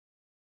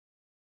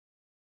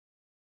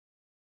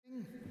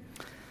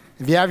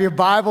If you have your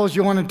Bibles,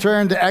 you want to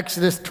turn to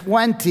Exodus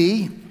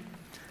 20.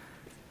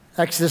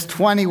 Exodus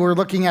 20, we're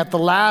looking at the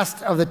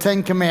last of the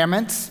Ten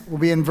Commandments. We'll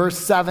be in verse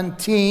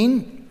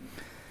 17.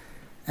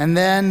 And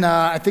then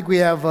I think we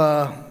have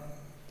a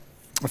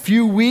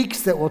few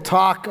weeks that we'll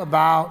talk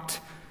about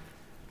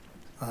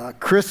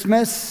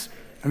Christmas.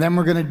 And then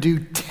we're going to do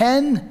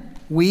 10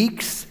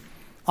 weeks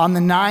on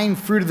the 9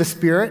 fruit of the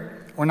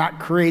Spirit. We're not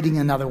creating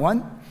another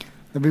one.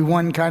 There'll be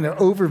one kind of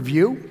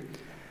overview.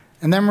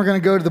 And then we're going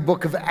to go to the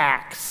book of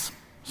Acts.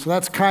 So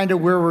that's kind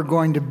of where we're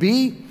going to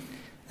be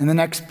in the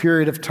next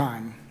period of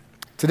time.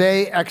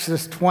 Today,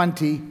 Exodus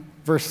 20,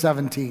 verse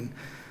 17.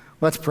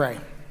 Let's pray.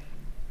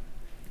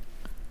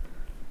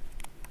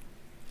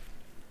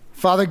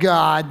 Father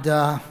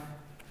God,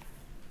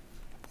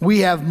 we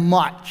have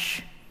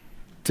much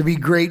to be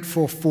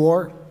grateful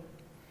for.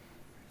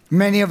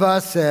 Many of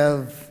us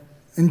have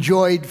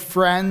enjoyed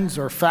friends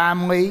or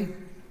family,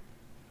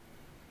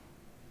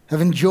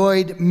 have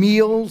enjoyed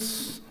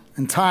meals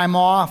and time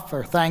off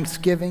or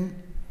Thanksgiving.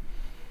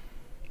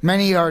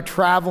 Many are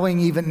traveling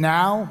even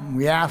now.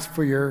 We ask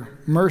for your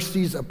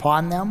mercies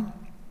upon them.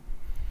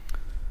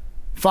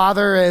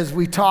 Father, as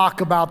we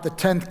talk about the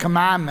 10th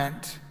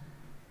commandment,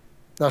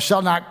 thou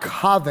shalt not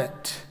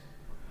covet,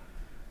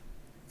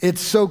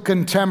 it's so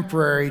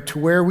contemporary to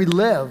where we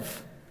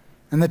live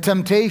and the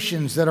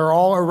temptations that are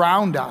all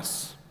around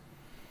us.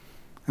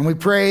 And we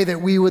pray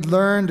that we would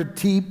learn to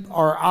keep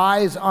our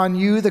eyes on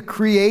you, the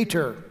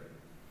Creator,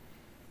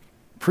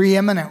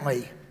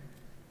 preeminently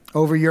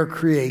over your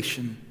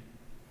creation.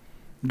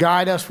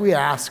 Guide us, we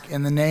ask,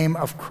 in the name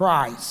of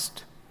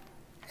Christ.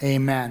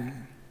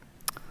 Amen.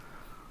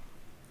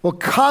 Well,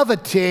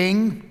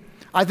 coveting,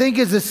 I think,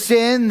 is a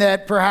sin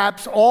that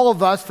perhaps all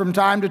of us from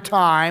time to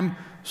time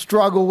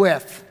struggle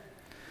with.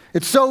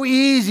 It's so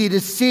easy to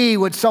see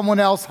what someone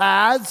else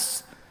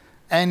has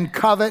and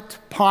covet,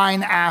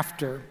 pine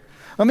after.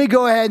 Let me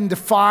go ahead and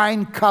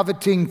define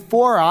coveting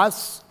for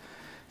us.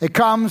 It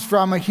comes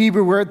from a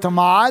Hebrew word,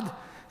 tamad.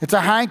 It's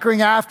a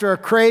hankering after, a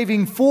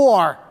craving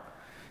for,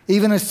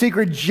 even a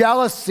secret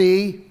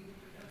jealousy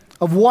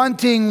of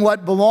wanting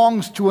what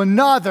belongs to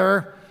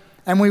another,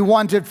 and we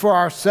want it for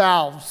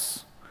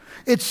ourselves.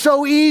 It's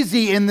so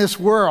easy in this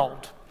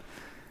world.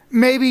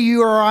 Maybe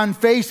you are on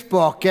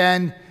Facebook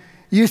and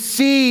you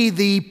see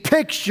the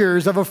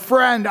pictures of a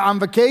friend on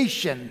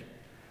vacation,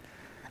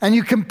 and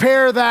you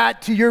compare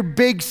that to your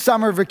big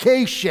summer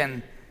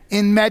vacation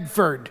in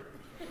Medford,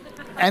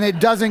 and it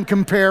doesn't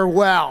compare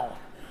well.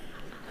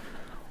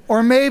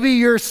 Or maybe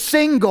you're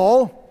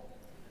single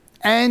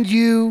and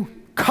you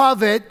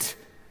covet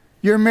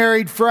your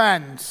married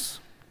friends.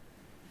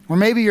 Or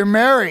maybe you're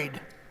married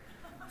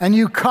and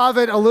you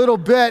covet a little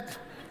bit.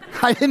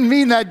 I didn't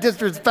mean that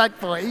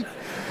disrespectfully.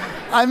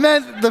 I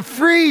meant the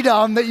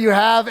freedom that you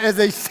have as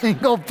a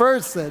single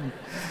person.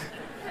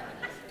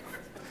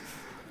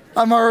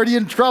 I'm already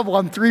in trouble.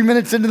 I'm 3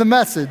 minutes into the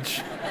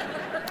message.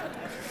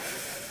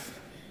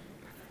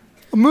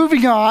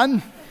 Moving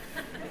on.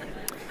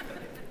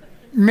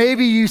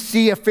 Maybe you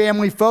see a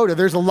family photo.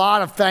 There's a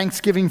lot of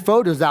Thanksgiving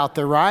photos out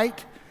there,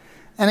 right?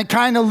 And it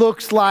kind of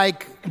looks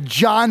like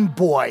John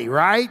Boy,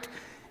 right?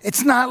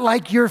 It's not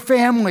like your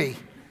family.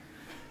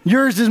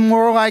 Yours is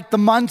more like the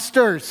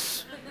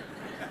Munsters.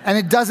 And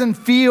it doesn't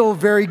feel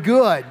very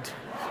good.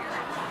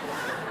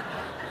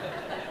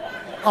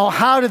 Oh,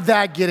 how did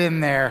that get in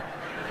there?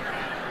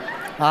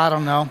 I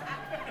don't know.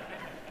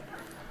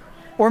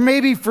 Or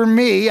maybe for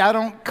me, I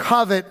don't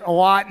covet a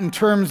lot in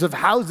terms of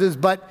houses,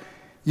 but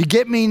you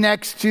get me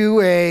next to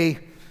a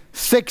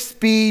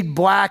 6-speed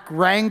black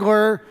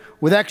Wrangler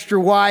with extra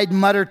wide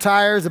mudder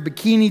tires, a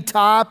bikini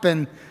top,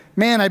 and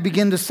man, I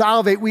begin to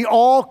salivate. We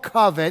all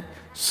covet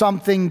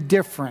something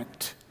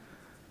different.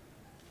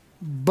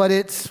 But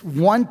it's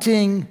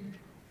wanting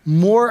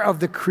more of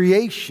the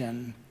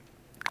creation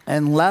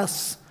and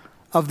less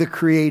of the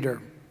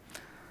Creator.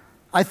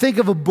 I think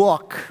of a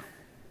book.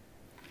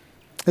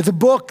 It's a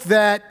book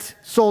that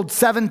sold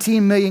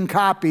 17 million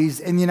copies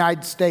in the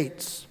United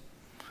States.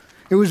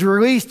 It was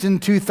released in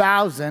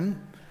 2000.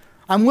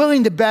 I'm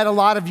willing to bet a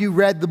lot of you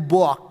read the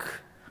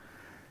book.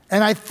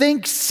 And I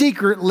think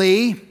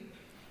secretly,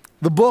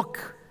 the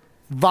book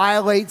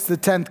violates the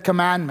 10th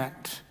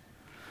commandment.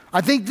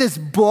 I think this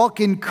book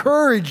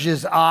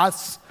encourages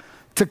us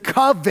to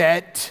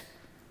covet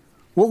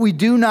what we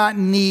do not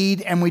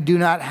need and we do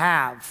not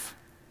have.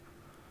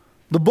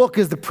 The book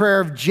is the prayer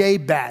of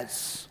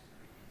Jabez.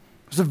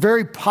 It's a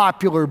very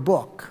popular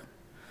book.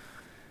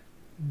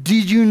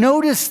 Did you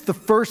notice the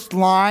first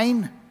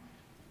line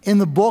in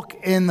the book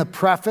in the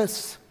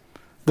preface?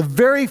 The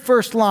very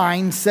first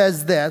line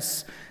says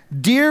this: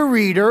 "Dear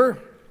reader,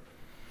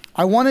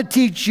 I want to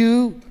teach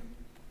you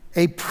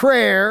a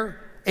prayer,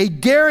 a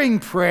daring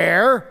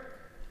prayer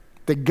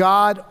that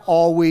God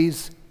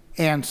always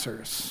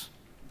answers."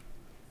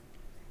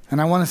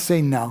 And I want to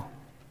say no.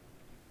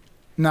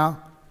 No.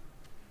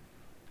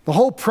 The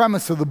whole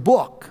premise of the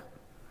book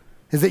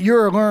is that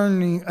you're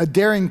learning a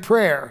daring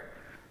prayer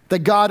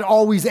that God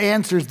always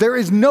answers. There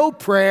is no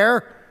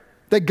prayer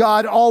that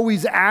God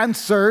always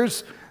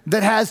answers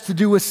that has to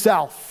do with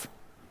self?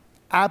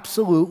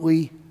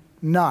 Absolutely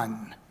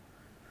none.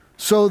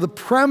 So the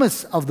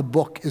premise of the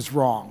book is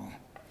wrong.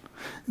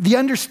 The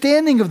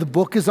understanding of the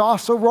book is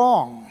also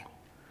wrong.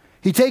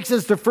 He takes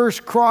us to 1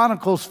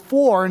 Chronicles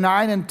 4,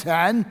 9 and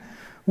 10,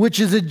 which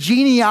is a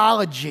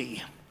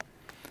genealogy.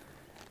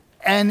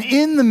 And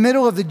in the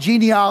middle of the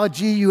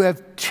genealogy, you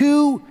have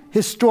two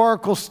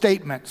historical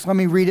statements. Let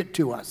me read it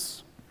to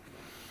us.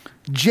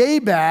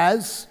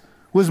 Jabez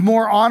was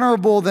more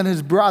honorable than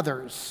his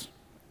brothers.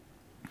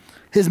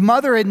 His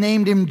mother had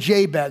named him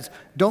Jabez.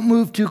 Don't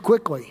move too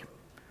quickly.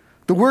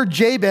 The word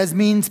Jabez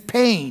means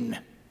pain.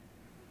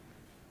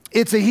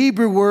 It's a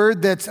Hebrew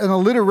word that's an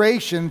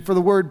alliteration for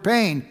the word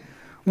pain.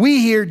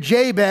 We hear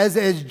Jabez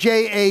as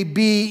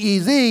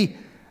Jabez.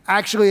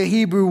 Actually, a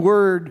Hebrew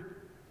word,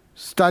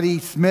 study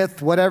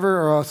Smith,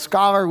 whatever, or a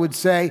scholar would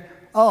say,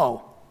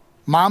 oh,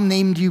 mom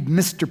named you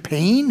Mr.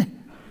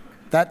 Pain?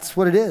 That's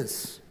what it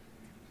is.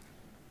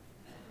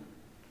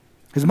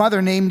 His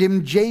mother named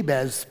him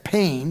Jabez,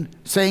 pain,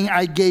 saying,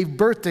 I gave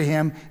birth to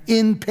him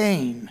in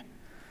pain.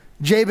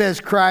 Jabez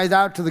cried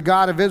out to the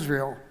God of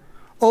Israel,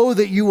 oh,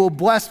 that you will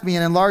bless me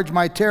and enlarge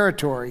my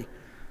territory.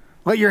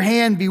 Let your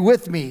hand be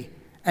with me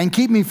and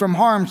keep me from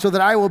harm so that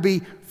I will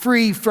be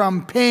free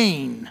from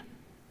pain.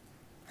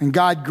 And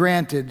God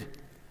granted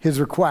his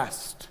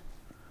request.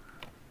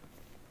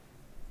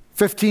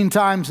 15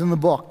 times in the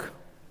book,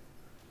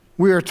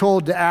 we are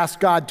told to ask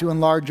God to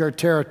enlarge our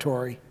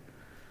territory.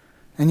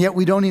 And yet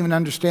we don't even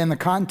understand the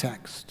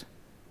context.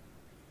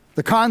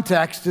 The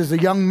context is a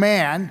young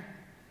man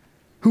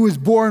who was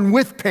born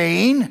with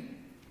pain,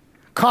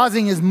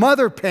 causing his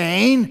mother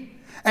pain,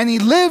 and he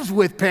lives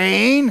with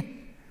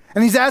pain,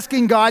 and he's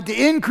asking God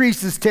to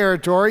increase his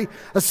territory,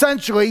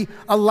 essentially,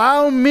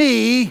 allow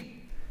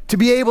me to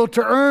be able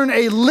to earn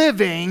a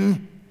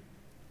living.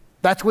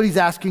 That's what he's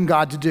asking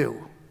God to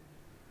do.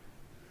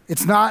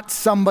 It's not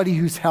somebody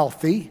who's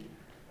healthy.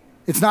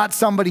 It's not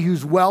somebody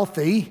who's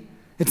wealthy.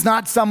 It's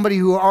not somebody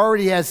who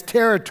already has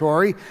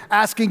territory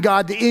asking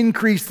God to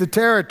increase the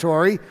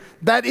territory.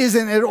 That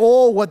isn't at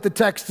all what the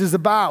text is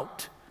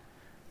about.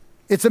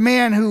 It's a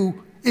man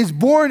who is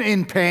born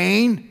in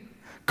pain,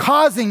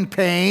 causing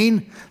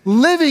pain,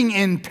 living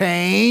in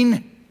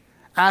pain,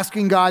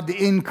 asking God to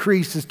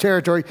increase his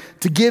territory,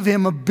 to give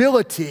him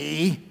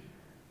ability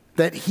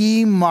that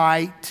he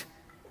might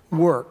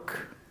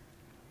work.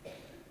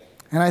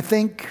 And I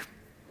think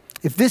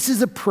if this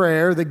is a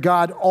prayer that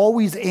God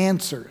always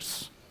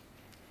answers,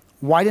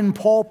 why didn't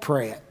Paul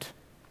pray it?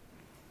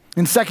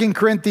 In 2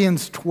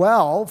 Corinthians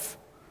 12,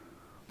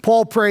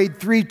 Paul prayed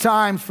 3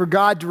 times for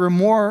God to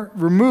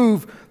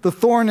remove the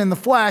thorn in the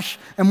flesh.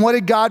 And what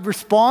did God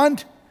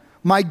respond?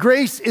 My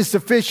grace is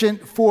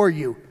sufficient for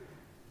you.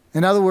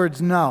 In other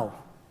words, no.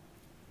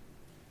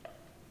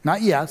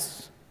 Not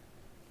yes.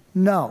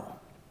 No.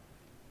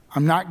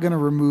 I'm not going to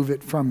remove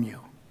it from you.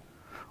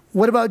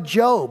 What about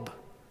Job?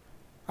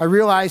 I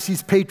realize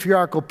he's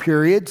patriarchal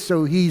period,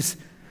 so he's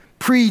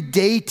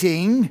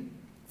predating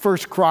 1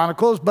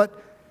 Chronicles,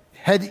 but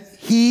had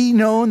he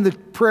known the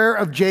prayer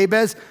of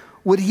Jabez,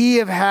 would he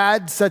have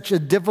had such a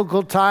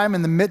difficult time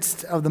in the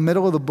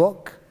middle of the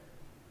book?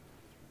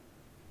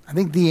 I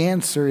think the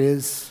answer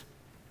is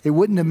it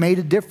wouldn't have made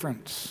a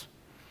difference.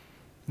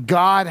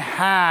 God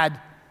had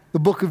the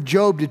book of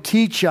Job to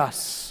teach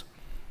us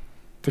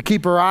to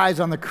keep our eyes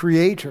on the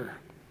Creator,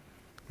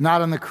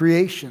 not on the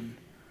creation.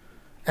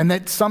 And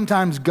that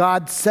sometimes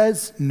God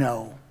says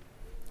no,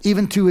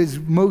 even to his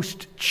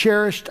most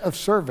cherished of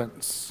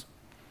servants.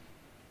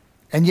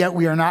 And yet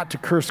we are not to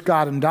curse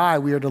God and die.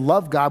 We are to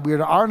love God. We are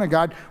to honor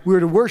God. We are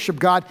to worship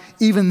God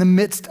even in the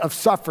midst of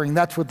suffering.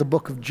 That's what the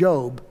book of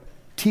Job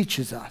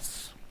teaches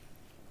us.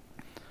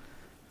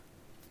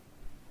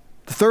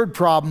 The third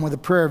problem with the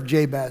prayer of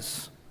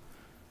Jabez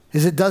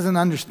is it doesn't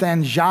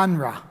understand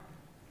genre.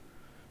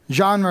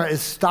 Genre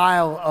is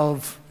style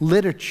of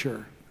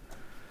literature.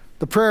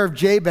 The prayer of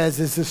Jabez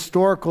is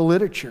historical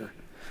literature.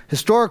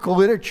 Historical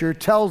literature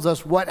tells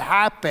us what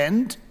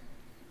happened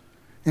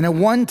in a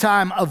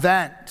one-time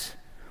event.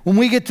 When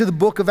we get to the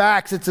book of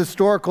Acts, it's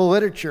historical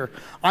literature.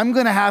 I'm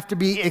going to have to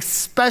be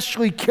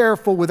especially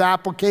careful with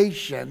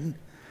application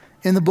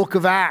in the book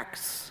of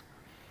Acts.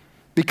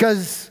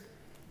 Because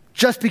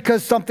just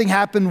because something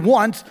happened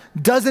once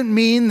doesn't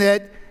mean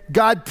that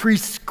God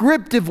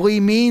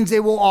prescriptively means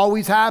it will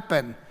always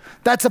happen.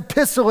 That's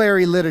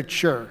epistolary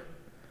literature.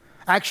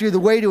 Actually, the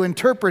way to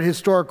interpret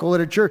historical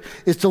literature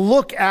is to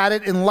look at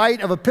it in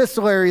light of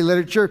epistolary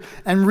literature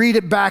and read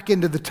it back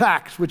into the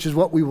text, which is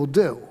what we will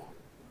do.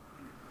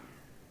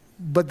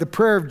 But the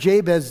prayer of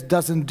Jabez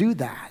doesn't do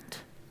that.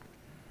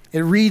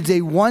 It reads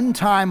a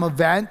one-time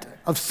event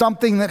of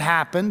something that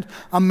happened,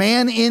 a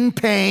man in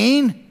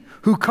pain,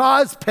 who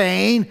caused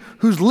pain,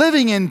 who's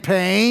living in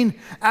pain,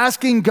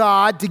 asking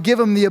God to give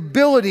him the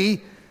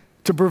ability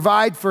to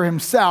provide for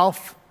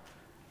himself.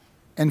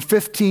 And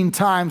 15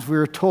 times we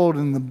are told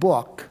in the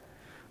book,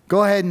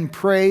 go ahead and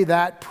pray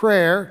that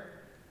prayer,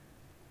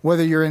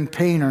 whether you're in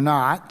pain or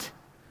not,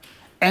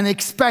 and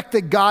expect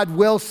that God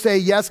will say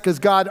yes, because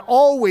God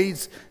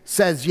always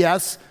says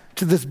yes to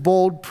to this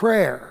bold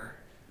prayer.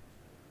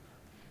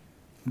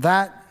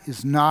 That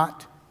is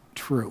not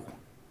true.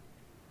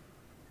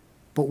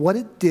 But what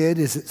it did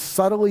is it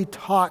subtly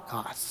taught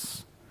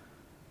us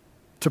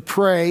to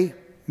pray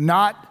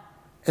not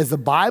as the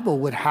Bible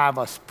would have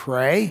us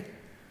pray,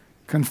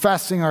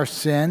 confessing our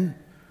sin,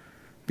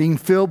 being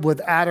filled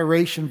with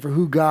adoration for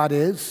who God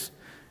is,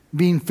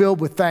 being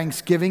filled with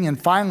thanksgiving, and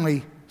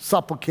finally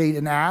supplicate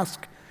and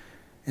ask.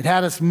 It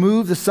had us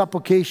move the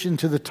supplication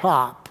to the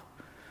top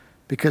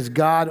because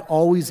God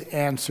always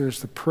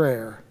answers the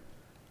prayer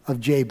of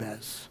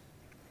Jabez.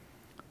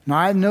 Now,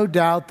 I have no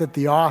doubt that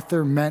the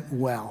author meant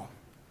well.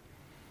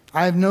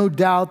 I have no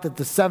doubt that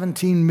the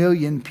 17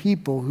 million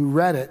people who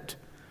read it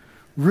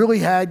really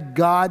had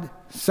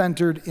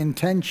God-centered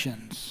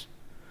intentions.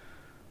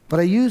 But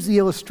I use the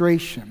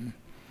illustration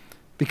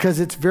because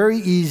it's very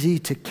easy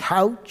to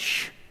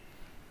couch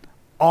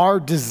our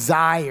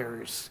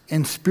desires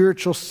in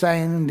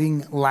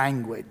spiritual-sounding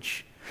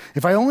language.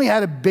 If I only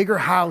had a bigger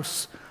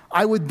house,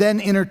 I would then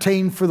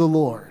entertain for the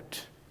Lord.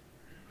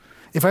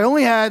 If I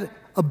only had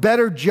a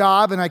better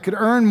job and I could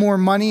earn more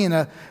money in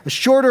a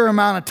shorter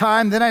amount of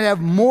time, then I'd have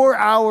more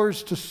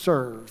hours to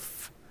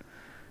serve.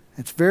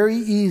 It's very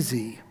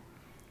easy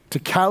to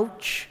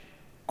couch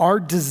our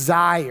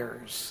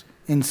desires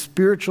in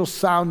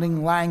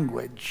spiritual-sounding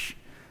language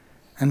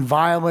and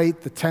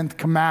violate the 10th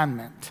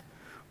commandment.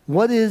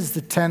 What is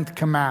the 10th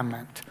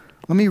commandment?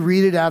 Let me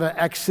read it out of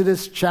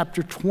Exodus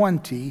chapter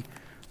 20,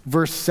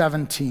 verse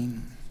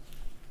 17.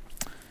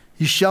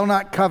 You shall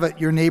not covet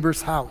your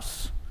neighbor's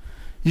house.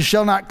 You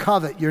shall not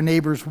covet your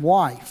neighbor's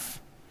wife,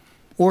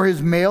 or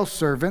his male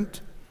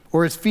servant,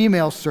 or his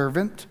female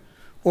servant,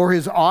 or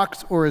his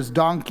ox, or his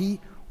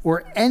donkey,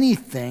 or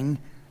anything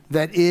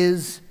that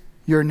is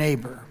your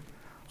neighbor.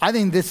 I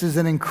think this is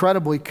an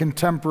incredibly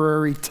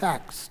contemporary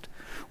text.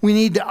 We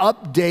need to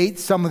update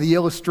some of the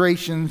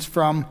illustrations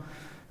from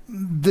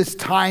this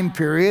time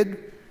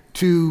period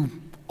to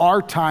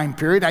our time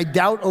period. I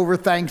doubt over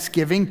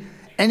Thanksgiving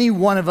any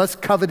one of us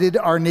coveted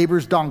our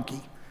neighbor's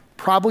donkey.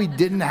 Probably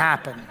didn't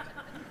happen.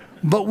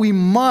 But we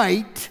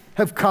might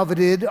have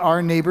coveted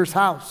our neighbor's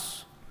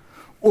house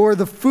or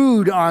the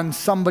food on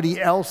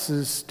somebody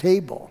else's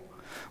table.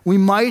 We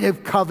might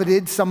have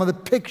coveted some of the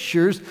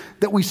pictures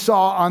that we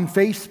saw on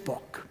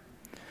Facebook.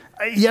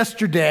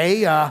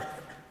 Yesterday,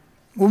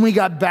 when we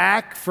got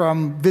back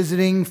from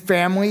visiting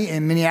family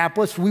in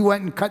Minneapolis, we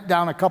went and cut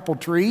down a couple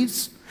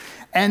trees.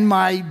 And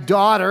my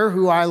daughter,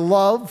 who I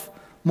love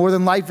more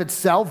than life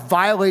itself,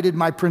 violated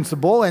my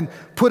principle and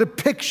put a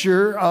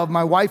picture of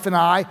my wife and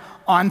I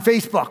on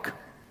Facebook.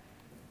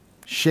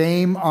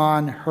 Shame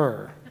on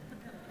her.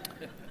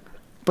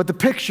 But the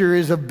picture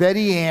is of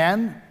Betty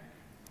Ann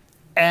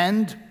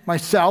and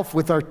myself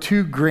with our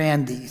two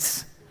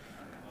grandies.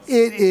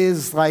 It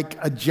is like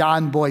a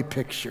John Boy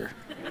picture.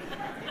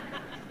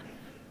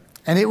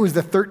 And it was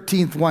the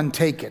 13th one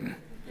taken.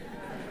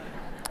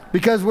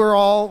 Because we're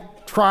all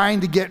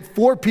trying to get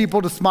 4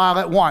 people to smile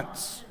at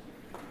once.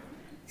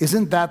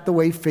 Isn't that the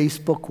way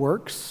Facebook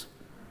works?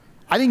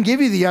 I didn't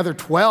give you the other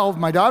 12.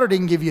 My daughter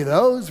didn't give you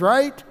those,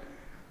 right?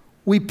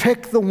 We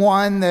pick the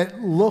one that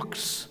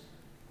looks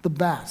the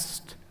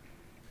best.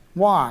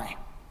 Why?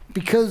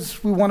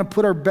 Because we want to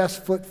put our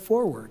best foot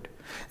forward.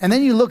 And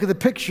then you look at the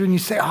picture and you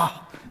say,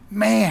 oh,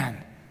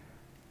 man,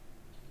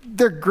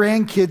 their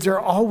grandkids are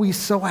always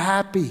so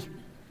happy.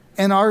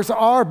 And ours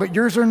are, but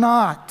yours are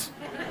not.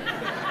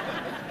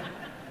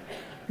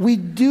 We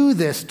do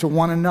this to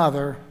one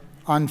another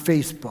on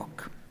Facebook.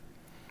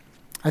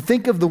 I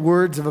think of the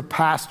words of a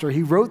pastor.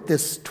 He wrote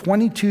this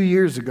 22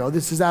 years ago.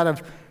 This is out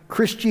of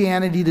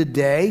Christianity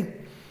Today.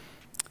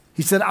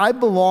 He said, I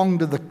belong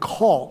to the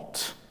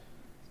cult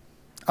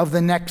of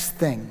the next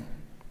thing.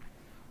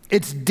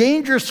 It's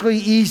dangerously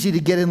easy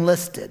to get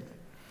enlisted.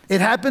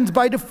 It happens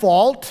by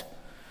default,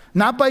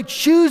 not by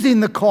choosing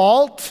the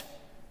cult,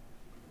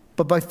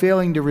 but by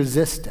failing to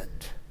resist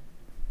it.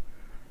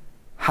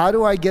 How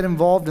do I get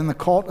involved in the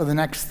cult of the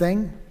next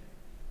thing?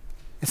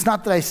 It's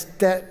not that I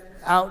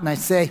step out and I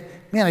say,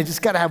 man, I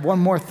just got to have one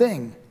more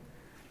thing.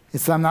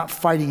 It's that I'm not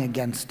fighting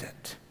against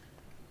it.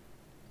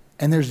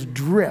 And there's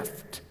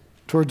drift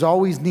towards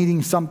always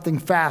needing something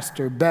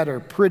faster, better,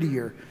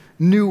 prettier,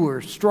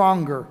 newer,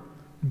 stronger,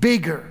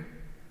 bigger,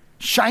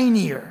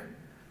 shinier.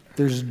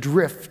 There's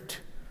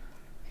drift.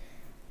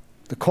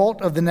 The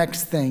cult of the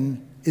next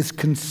thing is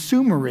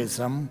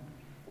consumerism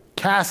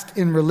cast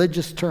in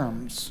religious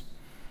terms.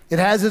 It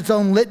has its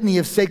own litany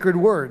of sacred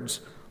words.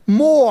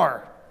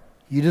 More,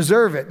 you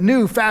deserve it.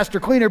 New,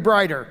 faster, cleaner,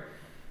 brighter.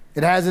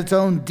 It has its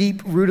own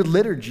deep-rooted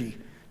liturgy.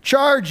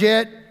 Charge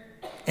it.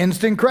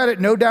 Instant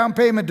credit, no down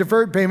payment,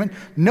 deferred payment,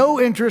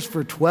 no interest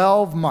for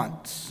 12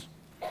 months.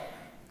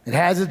 It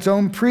has its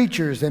own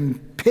preachers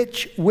and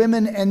pitch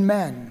women and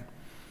men.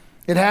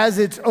 It has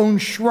its own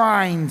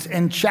shrines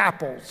and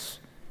chapels,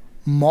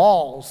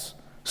 malls,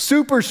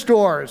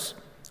 superstores.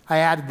 I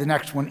added the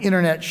next one,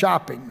 internet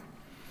shopping.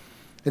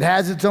 It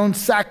has its own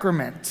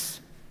sacraments,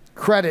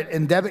 credit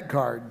and debit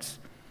cards.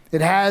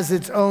 It has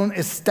its own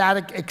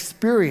ecstatic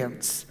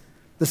experience,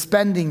 the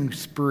spending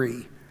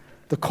spree,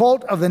 The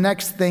Cult of the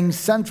Next Thing's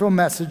central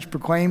message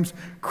proclaims,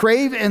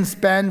 crave and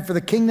spend, for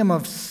the kingdom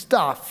of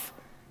stuff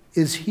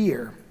is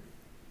here.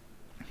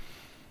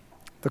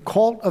 The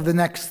cult of the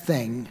next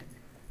thing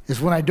is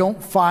when I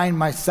don't find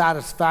my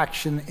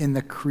satisfaction in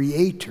the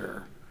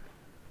Creator,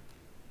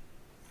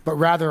 but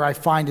rather I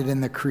find it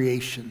in the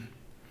creation.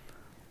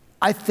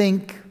 I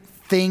think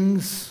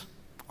things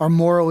are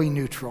morally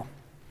neutral.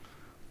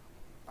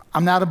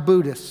 I'm not a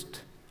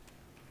Buddhist.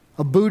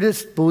 A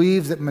Buddhist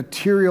believes that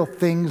material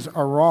things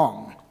are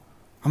wrong.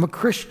 I'm a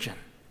Christian.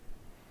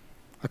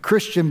 A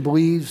Christian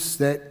believes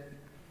that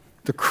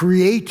the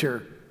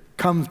Creator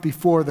comes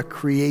before the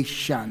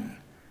creation.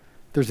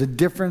 There's a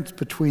difference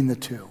between the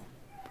two.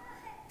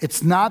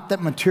 It's not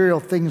that material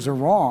things are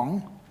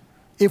wrong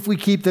if we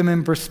keep them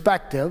in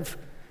perspective,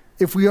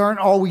 if we aren't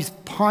always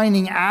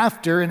pining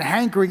after and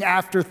hankering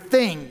after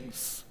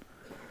things.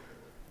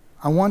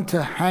 I want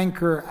to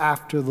hanker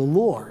after the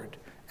Lord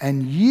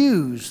and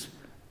use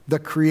the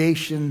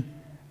creation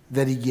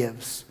that he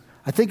gives.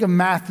 I think of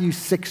Matthew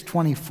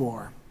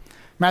 6:24.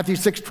 Matthew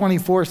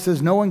 6:24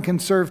 says, no one can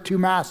serve two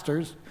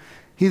masters,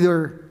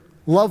 either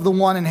love the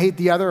one and hate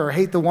the other, or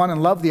hate the one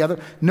and love the other.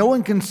 No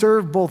one can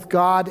serve both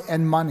God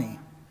and money.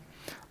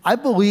 I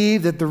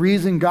believe that the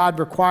reason God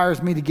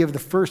requires me to give the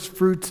first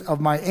fruits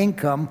of my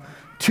income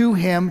to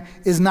him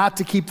is not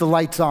to keep the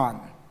lights on.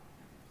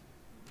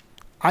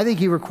 I think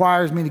he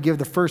requires me to give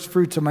the first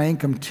fruits of my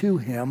income to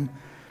him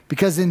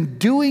because in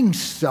doing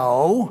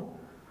so,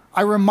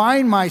 I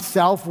remind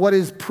myself what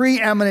is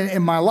preeminent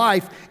in my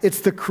life. It's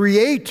the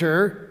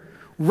Creator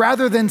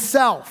rather than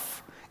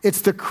self.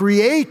 It's the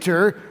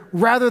Creator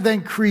rather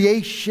than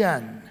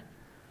creation.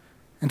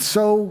 And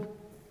so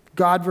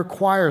God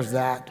requires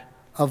that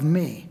of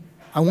me.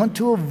 You want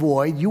to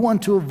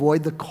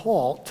avoid the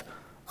cult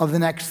of the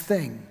next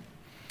thing.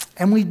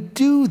 And we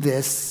do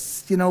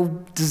this,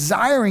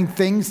 desiring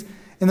things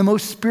in the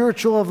most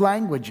spiritual of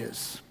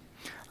languages.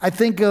 I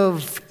think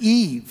of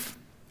Eve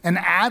and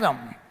Adam.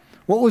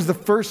 What was the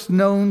first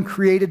known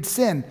created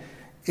sin?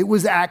 It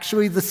was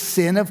actually the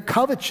sin of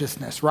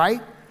covetousness,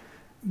 right?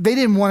 They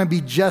didn't want to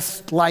be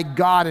just like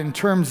God in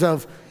terms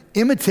of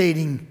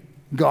imitating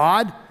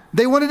God.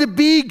 They wanted to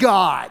be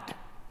God.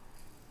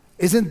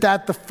 Isn't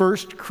that the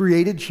first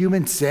created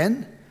human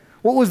sin?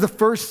 What was the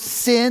first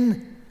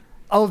sin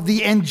of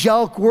the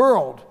angelic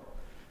world?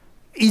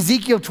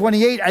 Ezekiel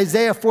 28,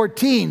 Isaiah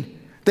 14.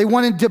 They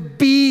wanted to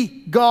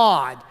be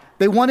God.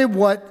 They wanted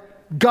what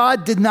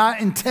God did not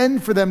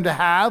intend for them to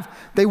have.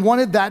 They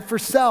wanted that for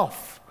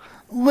self.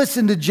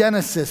 Listen to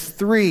Genesis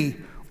 3,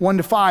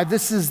 1-5.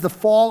 This is the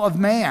fall of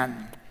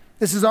man.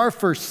 This is our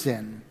first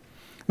sin.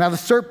 Now the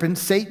serpent,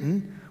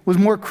 Satan, was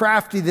more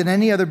crafty than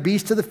any other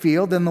beast of the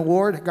field than the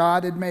Lord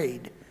God had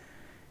made.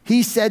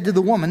 He said to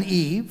the woman,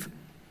 Eve,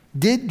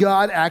 did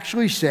God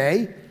actually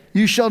say,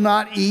 you shall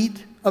not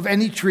eat of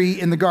any tree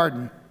in the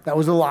garden? That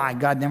was a lie.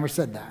 God never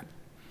said that.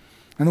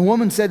 And the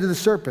woman said to the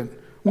serpent,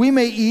 we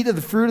may eat of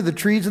the fruit of the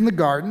trees in the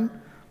garden,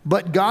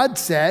 but God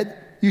said,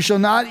 you shall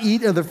not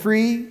eat of the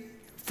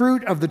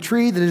fruit of the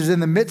tree that is in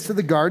the midst of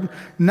the garden,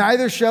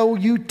 neither shall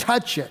you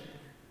touch it.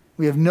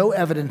 We have no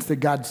evidence that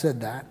God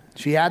said that.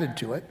 She added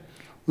to it,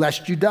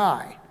 lest you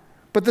die.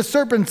 But the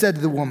serpent said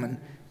to the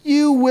woman,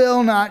 you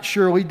will not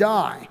surely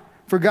die.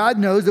 For God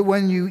knows that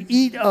when you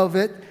eat of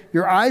it,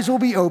 your eyes will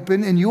be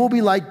open and you will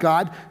be like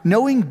God,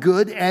 knowing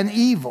good and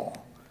evil.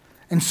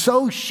 And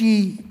so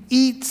she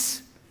eats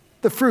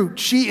the fruit.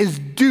 She is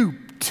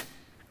duped.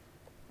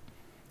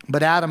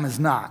 But Adam is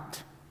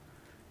not.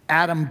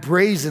 Adam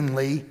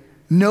brazenly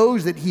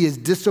knows that he is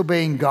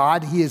disobeying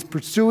God. He is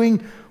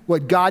pursuing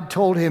what God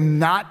told him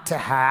not to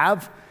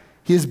have.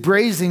 He is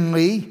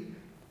brazenly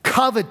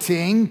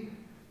coveting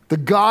the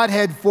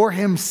Godhead for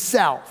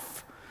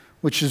himself,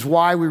 which is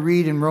why we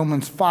read in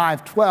Romans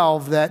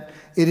 5:12 that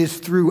it is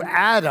through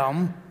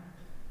Adam,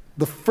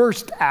 the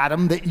first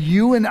Adam, that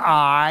you and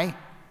I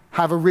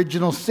have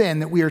original sin,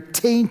 that we are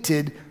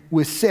tainted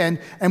with sin,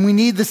 and we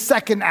need the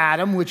second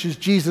Adam, which is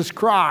Jesus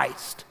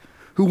Christ,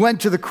 who went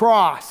to the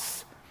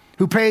cross,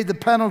 who paid the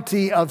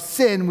penalty of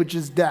sin, which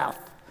is death.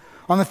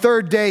 On the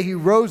third day, he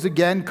rose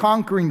again,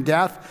 conquering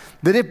death,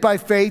 that if by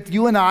faith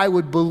you and I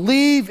would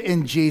believe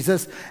in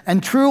Jesus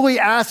and truly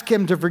ask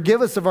him to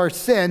forgive us of our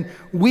sin,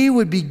 we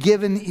would be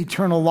given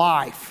eternal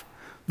life.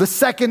 The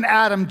second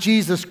Adam,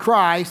 Jesus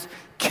Christ,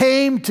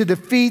 came to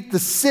defeat the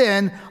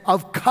sin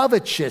of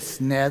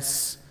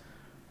covetousness,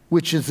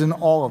 which is in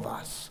all of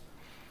us.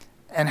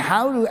 And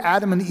how do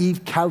Adam and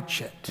Eve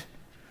couch it?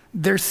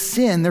 Their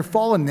sin, their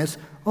fallenness,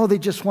 they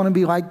just want to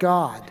be like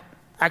God.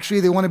 Actually,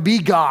 they want to be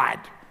God.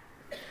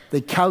 They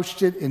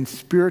couched it in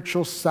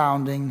spiritual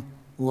sounding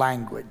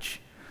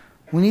language.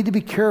 We need to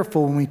be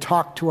careful when we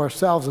talk to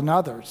ourselves and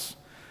others.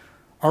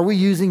 Are we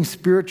using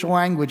spiritual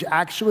language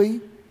actually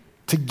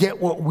to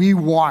get what we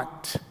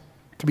want,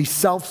 to be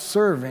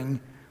self-serving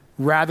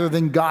rather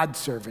than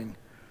God-serving?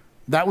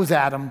 That was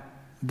Adam.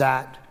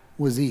 That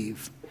was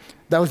Eve.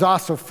 That was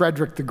also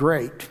Frederick the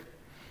Great,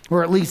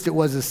 or at least it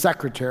was his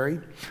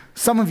secretary.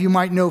 Some of you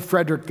might know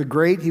Frederick the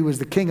Great. He was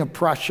the king of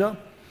Prussia.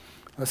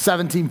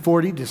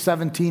 1740 to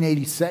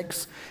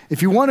 1786.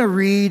 If you want to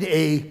read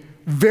a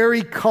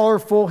very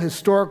colorful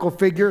historical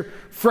figure,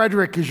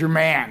 Frederick is your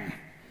man.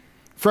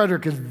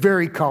 Frederick is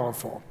very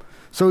colorful.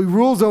 So he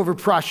rules over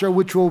Prussia,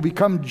 which will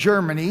become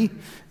Germany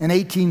in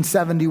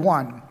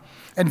 1871.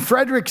 And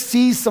Frederick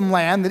sees some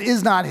land that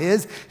is not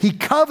his. He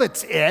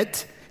covets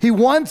it. He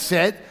wants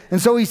it.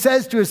 And so he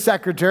says to his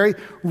secretary,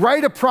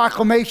 write a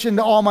proclamation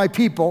to all my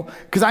people,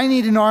 because I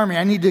need an army.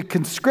 I need to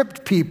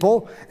conscript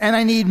people, and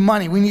I need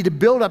money. We need to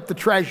build up the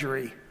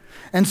treasury.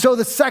 And so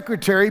the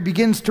secretary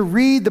begins to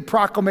read the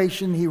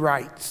proclamation he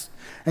writes.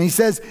 And he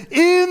says,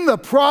 in the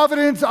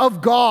providence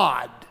of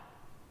God.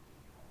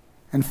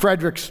 And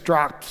Frederick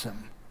stops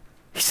him.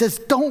 He says,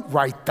 don't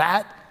write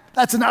that.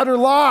 That's an utter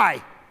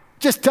lie.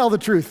 Just tell the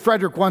truth.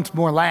 Frederick wants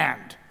more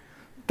land.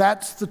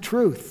 That's the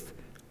truth.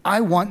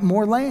 I want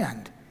more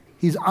land.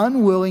 He's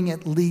unwilling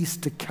at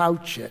least to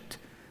couch it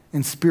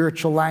in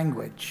spiritual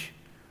language.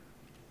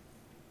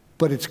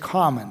 But it's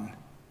common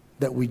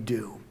that we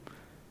do.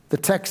 The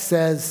text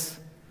says,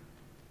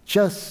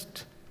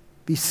 just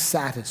be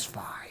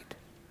satisfied.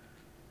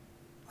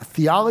 A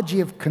theology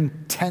of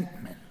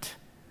contentment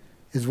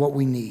is what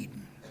we need.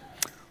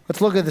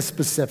 Let's look at the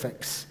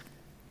specifics.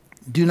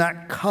 Do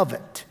not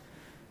covet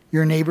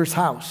your neighbor's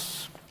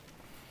house.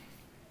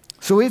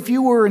 So if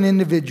you were an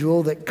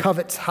individual that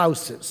covets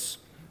houses,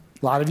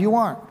 a lot of you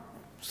aren't,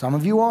 some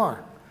of you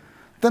are,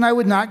 then I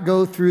would not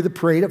go through the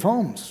parade of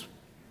homes.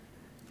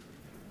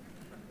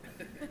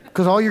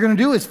 Because all you're going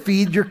to do is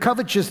feed your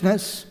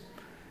covetousness.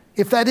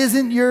 If that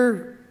isn't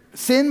your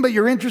sin, but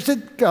you're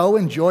interested, go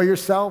enjoy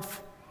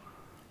yourself.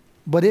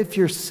 But if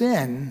your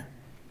sin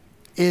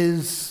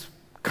is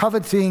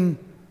coveting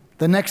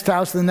the next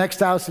house and the next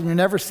house and you're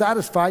never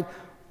satisfied,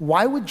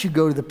 why would you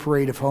go to the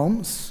parade of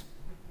homes?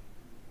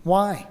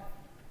 Why?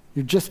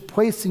 You're just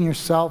placing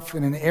yourself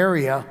in an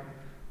area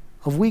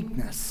of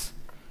weakness.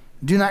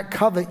 Do not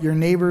covet your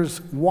neighbor's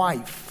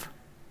wife.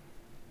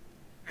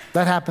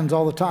 That happens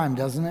all the time,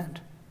 doesn't it?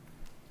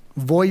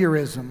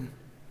 Voyeurism.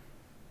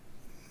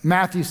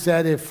 Matthew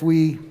said if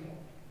we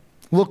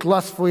look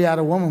lustfully at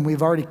a woman,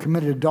 we've already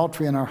committed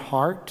adultery in our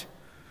heart.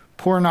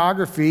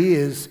 Pornography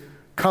is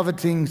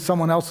coveting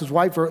someone else's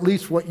wife, or at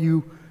least what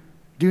you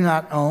do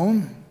not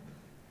own.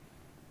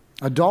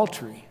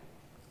 Adultery.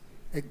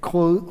 It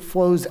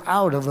flows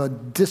out of a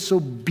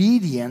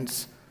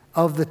disobedience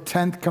of the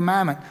 10th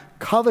commandment.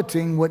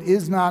 Coveting what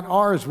is not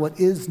ours, what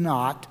is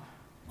not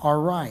our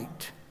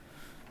right.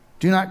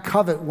 Do not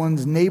covet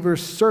one's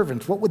neighbor's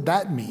servants. What would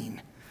that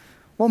mean?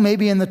 Well,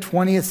 maybe in the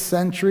 20th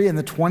century, in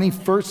the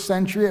 21st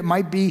century, it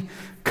might be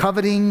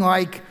coveting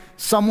like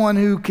someone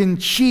who can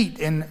cheat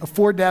and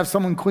afford to have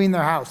someone clean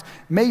their house.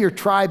 May your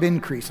tribe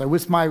increase. I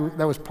wish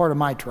that was part of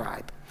my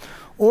tribe.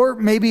 Or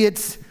maybe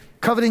it's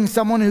coveting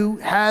someone who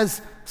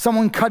has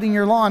someone cutting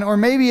your lawn. Or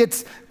maybe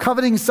it's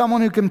coveting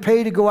someone who can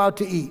pay to go out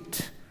to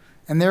eat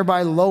and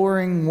thereby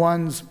lowering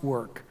one's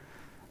work.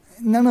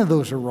 None of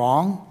those are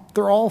wrong.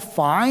 They're all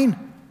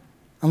fine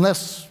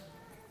unless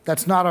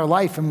that's not our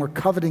life and we're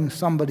coveting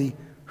somebody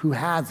who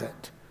has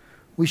it.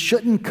 We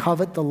shouldn't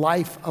covet the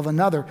life of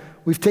another.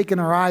 We've taken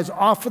our eyes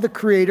off of the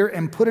Creator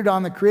and put it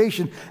on the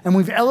creation, and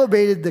we've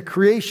elevated the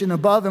creation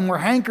above, and we're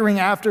hankering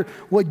after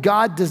what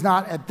God does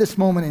not at this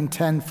moment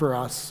intend for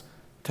us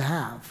to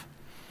have.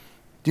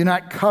 Do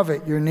not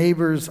covet your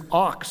neighbor's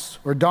ox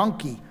or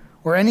donkey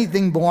or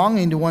anything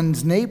belonging to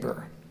one's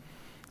neighbor.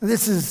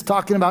 This is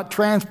talking about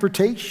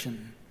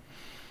transportation.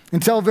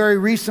 Until very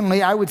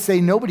recently, I would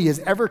say nobody has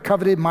ever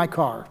coveted my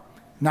car.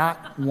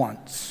 Not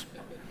once.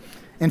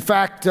 In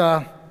fact,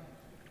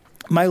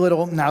 my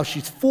little, now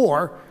she's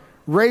 4,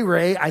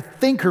 Ray, I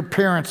think her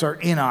parents are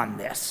in on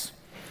this.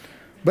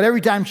 But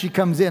every time she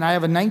comes in, I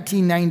have a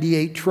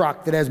 1998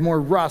 truck that has more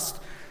rust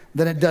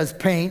than it does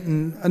paint.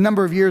 And a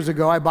number of years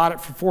ago, I bought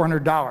it for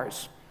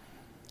 $400.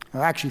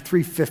 Well, actually,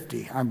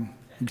 $350. I'm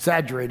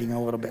exaggerating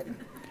a little bit.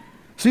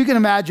 So you can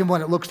imagine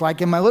what it looks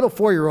like. And my little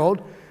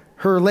 4-year-old,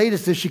 her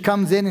latest is she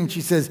comes in and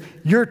she says,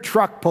 "Your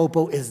truck,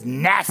 Popo, is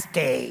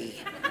nasty."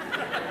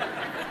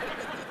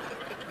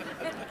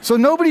 So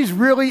nobody's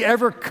really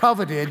ever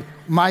coveted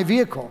my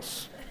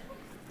vehicles.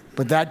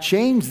 But that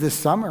changed this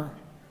summer.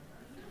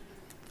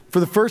 For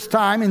the first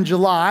time in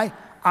July,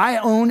 I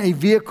own a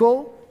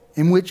vehicle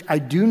in which I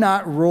do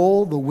not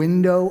roll the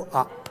window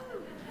up.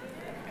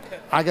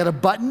 I got a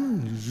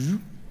button,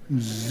 zoop,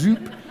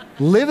 zoop,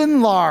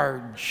 living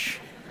large.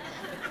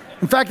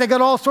 In fact, I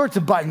got all sorts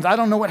of buttons. I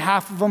don't know what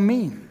half of them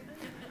mean.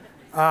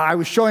 I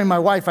was showing my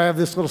wife, I have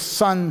this little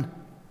sun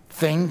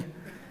thing,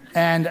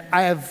 and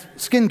I have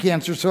skin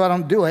cancer, so I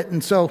don't do it.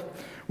 And so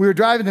we were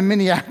driving to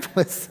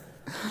Minneapolis.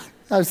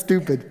 I was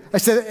stupid. I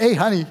said, "Hey,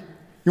 honey,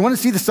 you want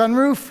to see the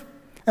sunroof?"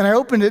 And I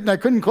opened it, and I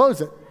couldn't close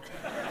it.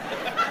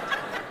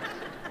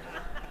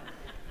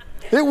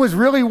 It was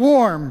really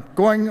warm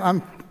going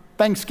on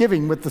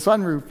Thanksgiving with the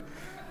sunroof.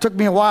 Took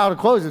me a while to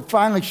close it.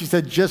 Finally, she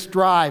said, "Just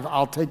drive.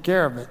 I'll take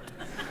care of it."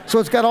 So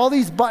it's got all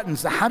these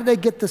buttons. How did I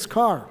get this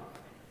car?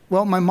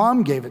 Well, my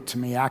mom gave it to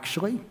me,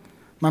 actually.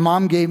 My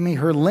mom gave me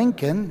her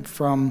Lincoln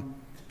from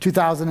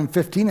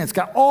 2015. It's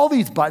got all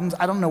these buttons.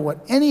 I don't know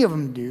what any of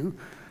them do.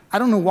 I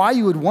don't know why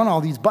you would want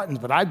all these buttons,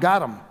 but I've got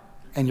them,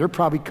 and you're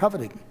probably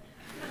coveting.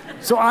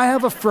 So I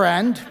have a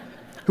friend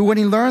who, when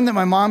he learned that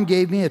my mom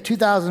gave me a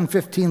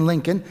 2015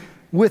 Lincoln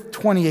with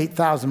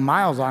 28,000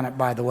 miles on it,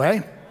 by the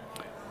way,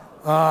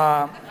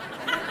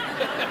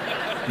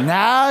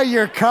 now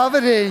you're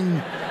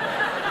coveting.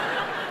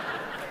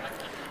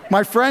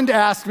 My friend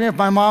asked me if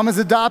my mom is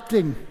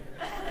adopting.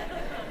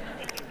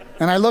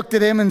 And I looked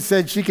at him and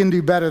said, she can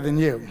do better than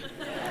you.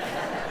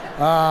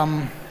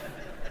 I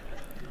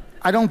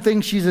don't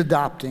think she's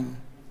adopting.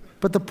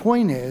 But the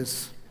point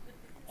is,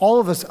 all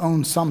of us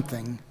own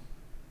something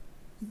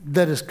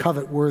that is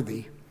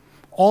covet-worthy.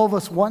 All of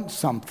us want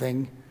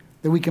something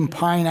that we can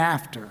pine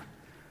after.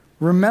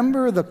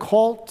 Remember the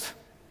cult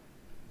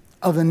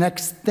of the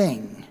next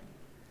thing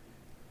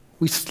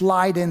we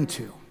slide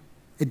into.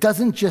 It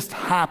doesn't just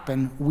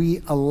happen.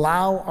 We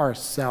allow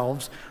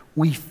ourselves,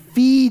 we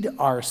feed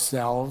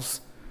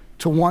ourselves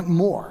to want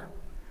more.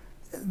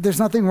 There's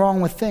nothing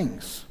wrong with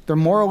things. They're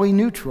morally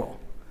neutral.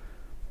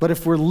 But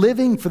if we're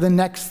living for the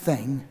next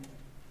thing,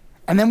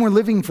 and then we're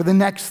living for the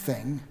next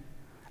thing,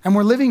 and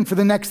we're living for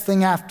the next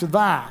thing after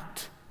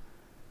that,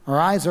 our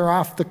eyes are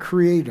off the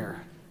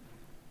Creator,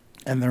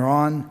 and they're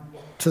on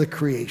to the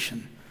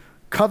creation.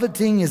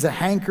 Coveting is a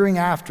hankering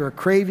after, a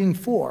craving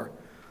for,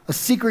 a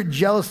secret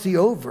jealousy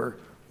over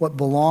what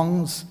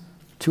belongs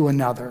to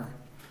another.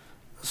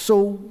 So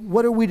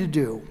what are we to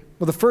do?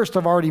 Well, the first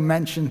I've already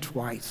mentioned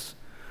twice.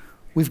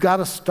 We've got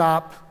to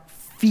stop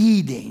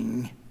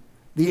feeding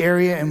the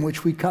area in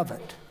which we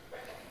covet.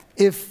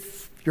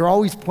 If you're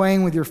always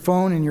playing with your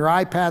phone and your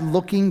iPad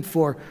looking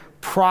for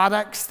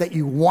products that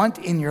you want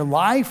in your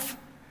life,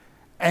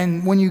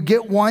 and when you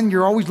get one,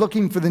 you're always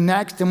looking for the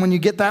next, and when you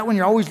get that one,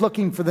 you're always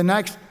looking for the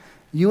next,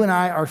 you and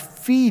I are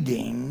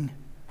feeding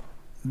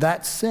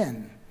that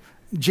sin.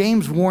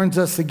 James warns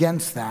us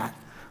against that.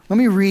 Let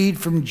me read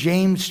from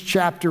James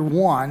chapter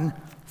 1,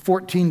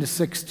 14 to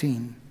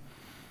 16.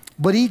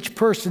 But each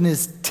person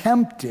is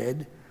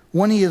tempted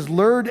when he is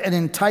lured and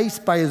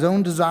enticed by his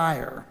own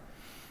desire.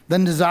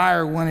 Then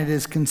desire, when it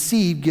is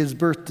conceived, gives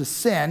birth to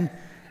sin,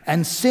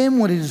 and sin,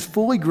 when it is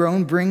fully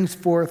grown, brings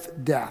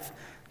forth death.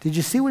 Did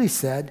you see what he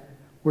said?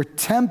 We're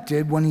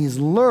tempted when he's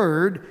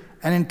lured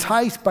and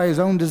enticed by his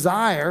own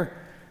desire.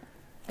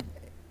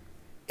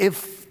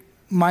 If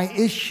my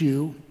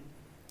issue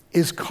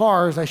is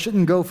cars, I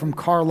shouldn't go from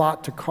car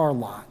lot to car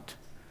lot.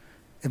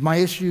 If my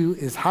issue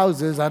is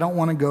houses, I don't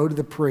want to go to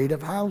the parade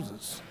of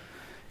houses.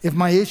 If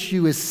my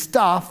issue is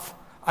stuff,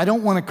 I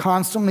don't want to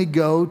constantly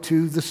go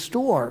to the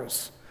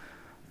stores.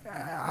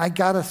 I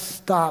got to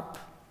stop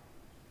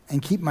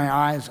and keep my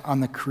eyes on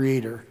the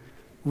Creator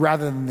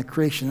rather than the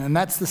creation. And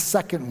that's the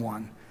second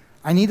one.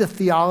 I need a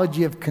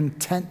theology of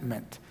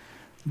contentment.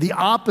 The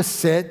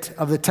opposite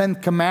of the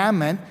 10th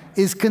commandment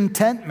is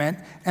contentment,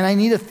 and I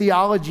need a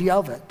theology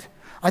of it.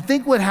 I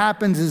think what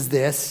happens is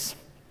this.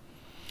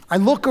 I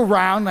look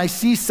around and I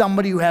see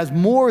somebody who has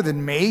more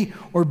than me,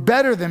 or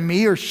better than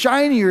me, or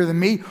shinier than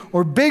me,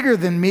 or bigger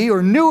than me,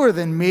 or newer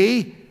than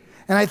me.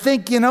 And I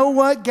think, you know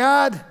what,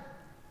 God?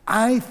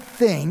 I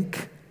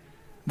think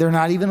they're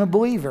not even a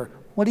believer.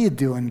 What are you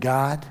doing,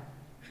 God?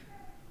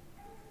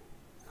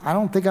 I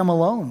don't think I'm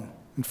alone.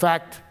 In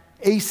fact,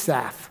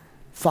 Asaph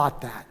thought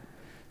that.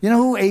 You know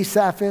who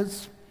Asaph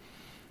is?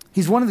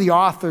 He's one of the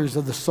authors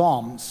of the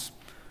Psalms.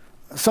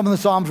 Some of the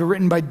Psalms were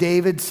written by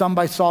David, some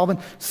by Solomon,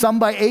 some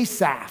by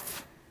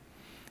Asaph.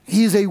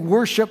 He's a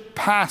worship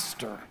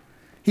pastor.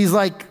 He's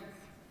like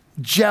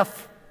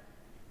Jeff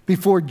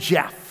before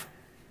Jeff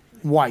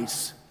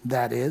Weiss,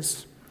 that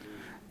is.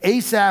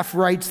 Asaph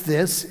writes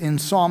this in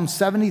Psalm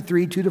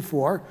 73,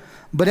 2-4.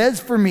 But as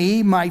for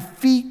me, my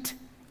feet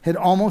had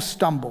almost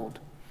stumbled.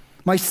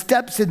 My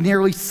steps had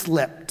nearly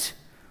slipped.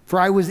 For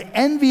I was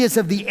envious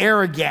of the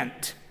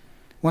arrogant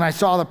when I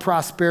saw the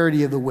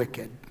prosperity of the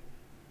wicked.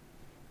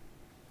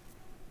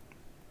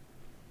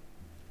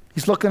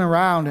 He's looking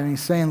around and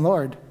he's saying,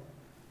 Lord,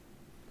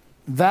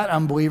 that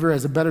unbeliever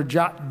has a better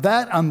job.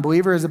 That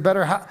unbeliever has a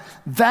better house.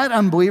 That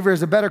unbeliever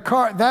has a better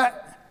car.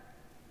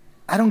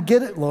 I don't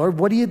get it, Lord.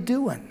 What are you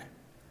doing?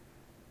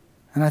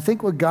 And I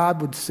think what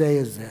God would say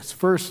is this.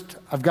 First,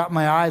 I've got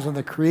my eyes on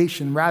the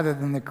creation rather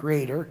than the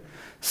Creator.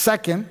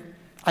 Second,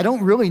 I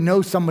don't really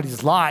know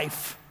somebody's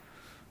life.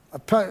 A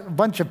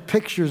bunch of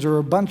pictures or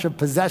a bunch of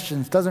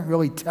possessions doesn't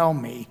really tell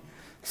me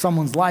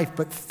someone's life.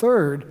 But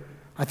third,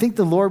 I think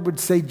the Lord would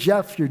say,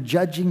 Jeff, you're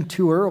judging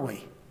too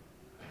early.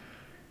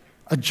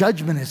 A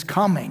judgment is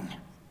coming.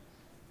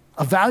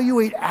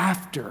 Evaluate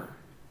after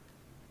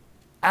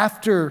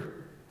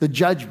the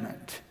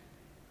judgment,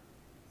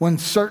 when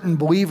certain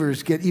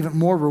believers get even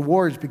more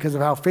rewards because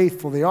of how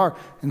faithful they are,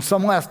 and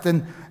some less,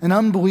 and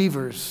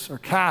unbelievers are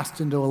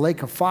cast into a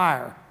lake of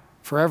fire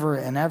forever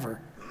and ever.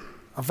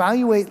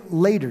 Evaluate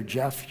later,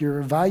 Jeff. You're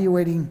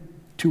evaluating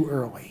too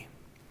early.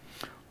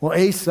 Well,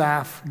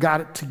 Asaph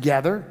got it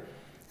together.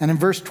 And in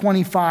verse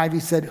 25, he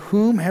said,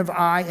 whom have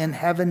I in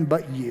heaven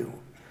but you?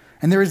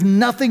 And there is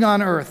nothing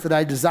on earth that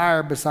I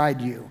desire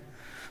beside you.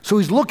 So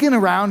he's looking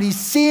around, he's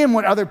seeing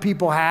what other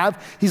people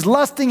have, he's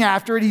lusting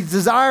after it, he's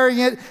desiring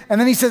it,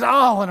 and then he says,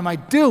 oh, what am I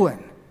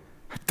doing?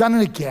 I've done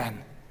it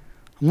again.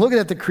 I'm looking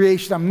at the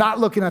creation, I'm not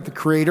looking at the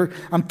Creator.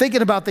 I'm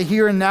thinking about the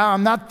here and now,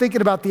 I'm not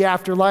thinking about the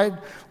afterlife.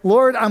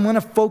 Lord, I'm going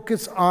to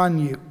focus on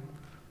you.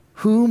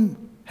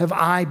 Whom have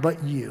I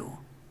but you?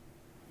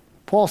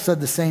 Paul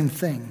said the same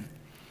thing.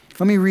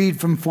 Let me read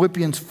from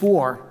Philippians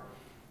 4,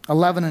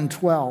 11 and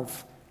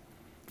 12.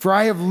 For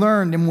I have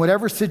learned in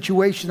whatever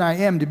situation I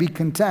am to be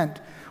content.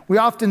 We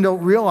often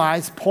don't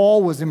realize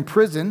Paul was in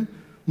prison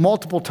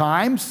multiple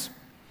times,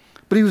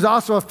 but he was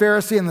also a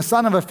Pharisee and the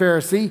son of a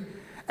Pharisee,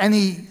 and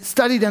he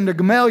studied under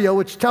Gamaliel,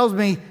 which tells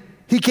me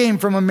he came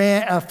from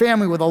a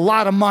family with a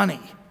lot of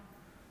money.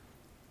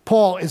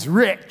 Paul is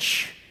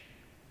rich.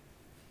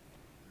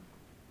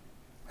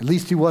 At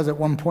least he was at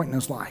one point in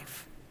his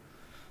life.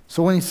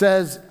 So when he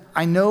says,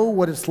 I know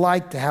what it's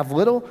like to have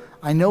little,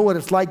 I know what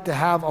it's like to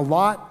have a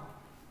lot,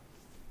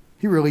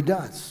 he really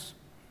does.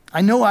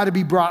 I know how to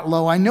be brought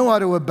low. I know how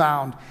to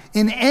abound.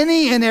 In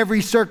any and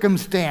every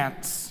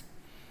circumstance,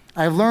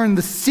 I've learned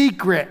the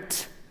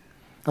secret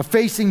of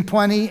facing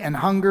plenty and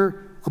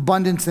hunger,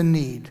 abundance and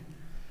need.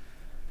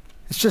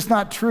 It's just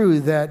not true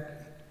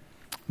that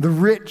the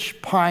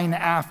rich pine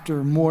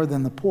after more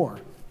than the poor.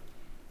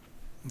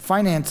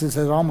 Finances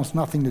has almost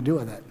nothing to do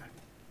with it.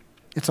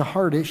 It's a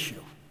hard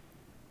issue.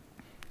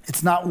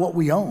 It's not what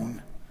we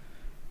own.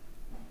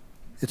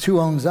 It's who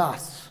owns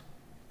us.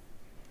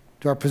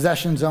 Do our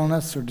possessions own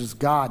us, or does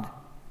God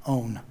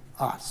own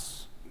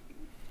us?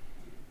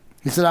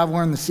 He said, I've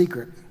learned the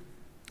secret.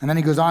 And then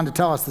he goes on to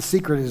tell us the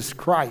secret is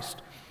Christ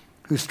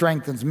who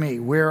strengthens me.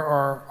 Where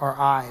are our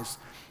eyes?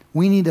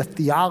 We need a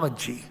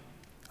theology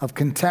of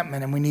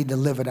contentment, and we need to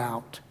live it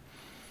out.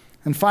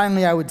 And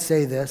finally, I would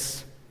say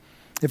this.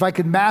 If I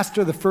could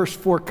master the first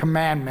 4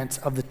 commandments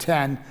of the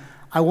 10,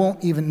 I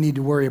won't even need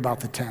to worry about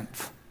the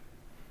 10th.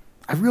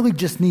 I really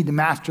just need to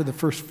master the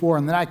first 4,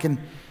 and then I can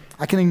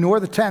ignore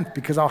the 10th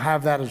because I'll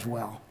have that as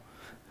well.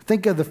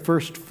 Think of the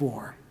first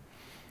 4.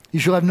 You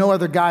shall have no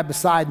other God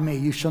beside me.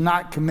 You shall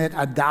not commit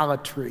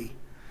idolatry.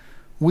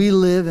 We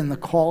live in the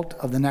cult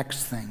of the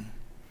next thing.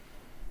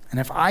 And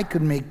if I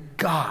could make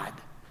God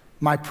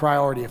my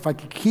priority, if I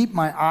could keep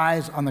my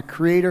eyes on the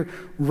Creator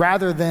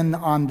rather than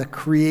on the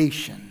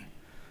creation,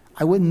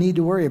 I wouldn't need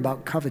to worry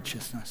about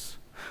covetousness.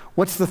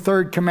 What's the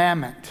 3rd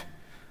commandment?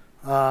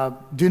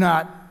 Do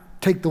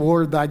not take the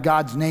Lord thy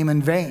God's name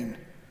in vain.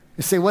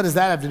 You say, what does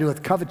that have to do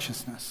with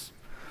covetousness?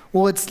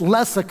 Well, it's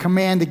less a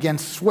command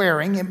against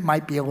swearing. It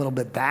might be a little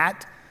bit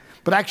that.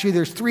 But actually,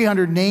 there's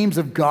 300 names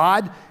of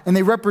God, and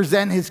they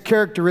represent his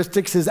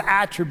characteristics, his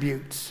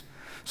attributes.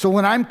 So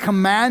when I'm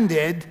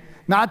commanded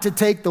not to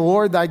take the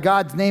Lord thy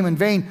God's name in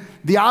vain,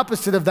 the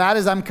opposite of that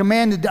is I'm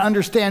commanded to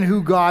understand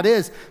who God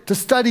is, to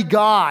study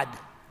God,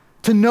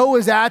 to know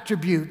his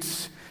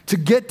attributes, to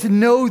get to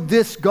know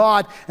this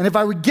God. And if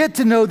I would get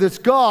to know this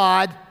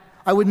God,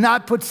 I would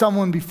not put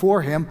someone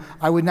before him.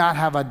 I would not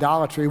have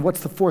idolatry.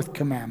 What's the 4th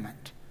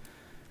commandment?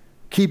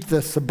 Keep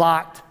the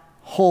Sabbath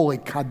holy,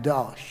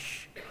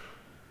 kadosh.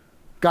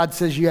 God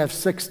says you have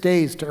 6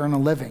 days to earn a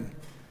living.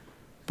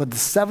 But the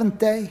 7th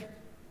day,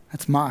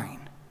 that's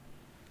mine.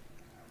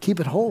 Keep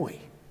it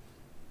holy.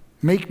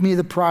 Make me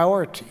the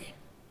priority.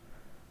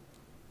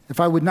 If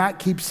I would not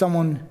keep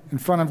someone in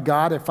front of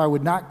God, if I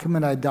would not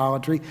commit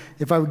idolatry,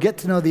 if I would get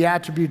to know the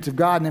attributes of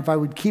God, and if I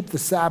would keep the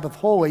Sabbath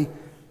holy,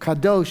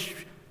 kadosh,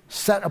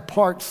 set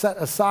apart, set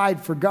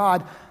aside for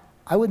God,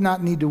 I would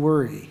not need to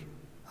worry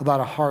about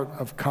a heart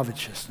of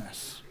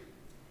covetousness.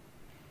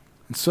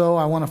 And so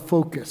I want to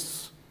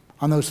focus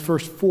on those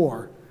first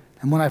 4.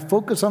 And when I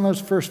focus on those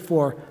first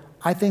 4,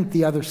 I think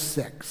the other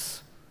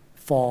 6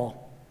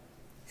 fall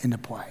into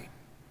play.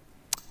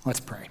 Let's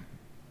pray.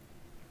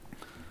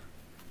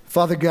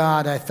 Father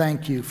God, I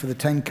thank you for the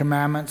 10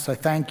 commandments. I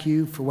thank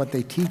you for what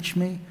they teach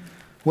me,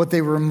 what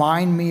they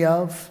remind me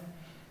of.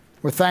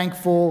 We're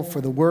thankful for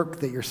the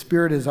work that your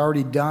Spirit has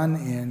already done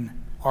in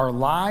our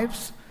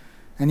lives,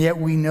 and yet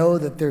we know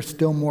that there's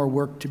still more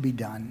work to be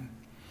done.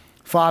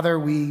 Father,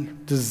 we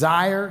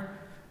desire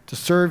to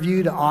serve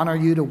you, to honor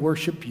you, to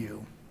worship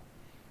you.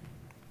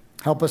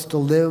 Help us to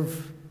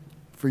live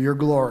for your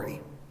glory.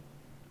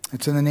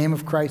 It's in the name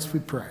of Christ we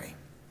pray.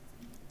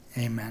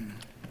 Amen.